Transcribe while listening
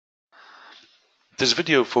This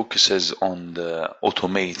video focuses on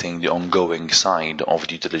automating the ongoing side of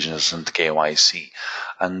due diligence and KYC,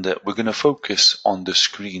 and we're going to focus on the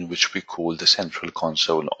screen which we call the central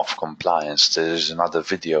console of compliance. There is another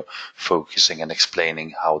video focusing and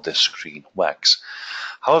explaining how the screen works.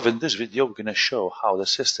 However, in this video, we're going to show how the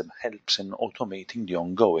system helps in automating the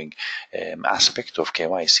ongoing aspect of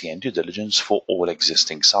KYC and due diligence for all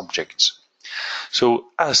existing subjects. So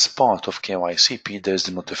as part of KYCP, there's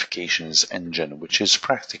the notifications engine, which is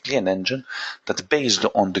practically an engine that, based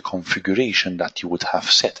on the configuration that you would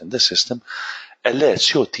have set in the system,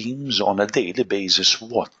 alerts your teams on a daily basis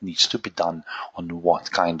what needs to be done on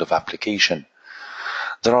what kind of application.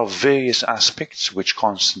 There are various aspects which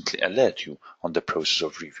constantly alert you on the process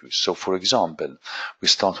of reviews. So, for example, we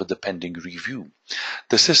start with the pending review.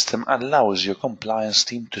 The system allows your compliance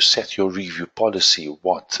team to set your review policy,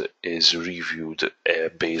 what is reviewed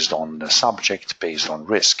based on the subject, based on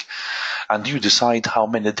risk, and you decide how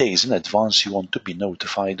many days in advance you want to be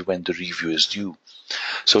notified when the review is due.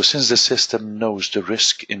 So since the system knows the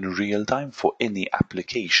risk in real time for any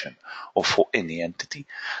application or for any entity,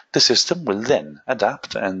 the system will then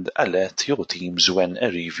adapt and alert your teams when a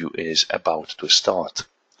review is about to start.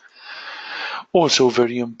 Also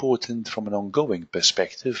very important from an ongoing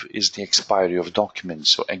perspective is the expiry of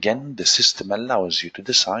documents. So again, the system allows you to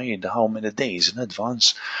decide how many days in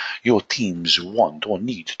advance your teams want or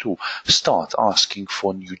need to start asking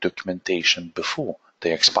for new documentation before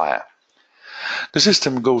they expire. The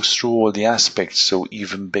system goes through all the aspects, so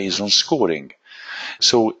even based on scoring.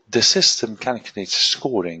 So the system calculates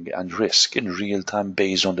scoring and risk in real time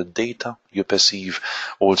based on the data you perceive,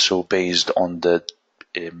 also based on the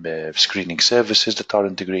screening services that are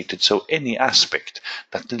integrated. So any aspect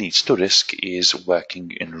that leads to risk is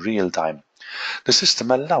working in real time. The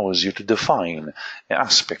system allows you to define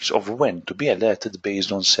aspects of when to be alerted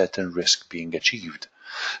based on certain risk being achieved.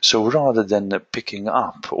 So rather than picking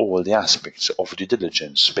up all the aspects of due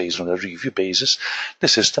diligence based on a review basis, the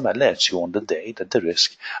system alerts you on the day that the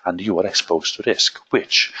risk and you are exposed to risk,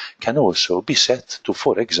 which can also be set to,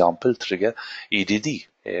 for example, trigger EDD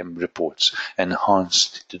reports,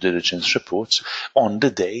 enhanced due diligence reports, on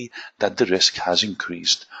the day that the risk has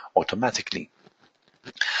increased automatically.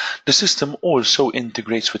 The system also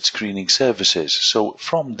integrates with screening services. So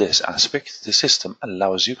from this aspect, the system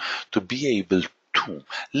allows you to be able to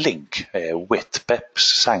link with PEPs,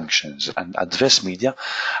 sanctions and adverse media,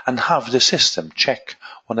 and have the system check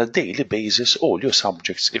on a daily basis all your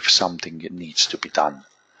subjects if something needs to be done.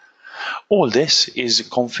 All this is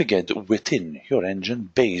configured within your engine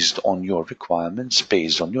based on your requirements,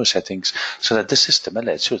 based on your settings, so that the system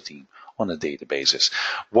alerts your team on a daily basis.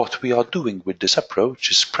 What we are doing with this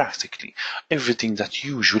approach is practically everything that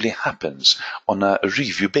usually happens on a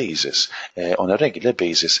review basis, on a regular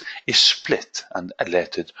basis, is split and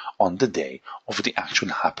alerted on the day of the actual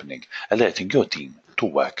happening, alerting your team to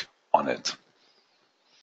work on it.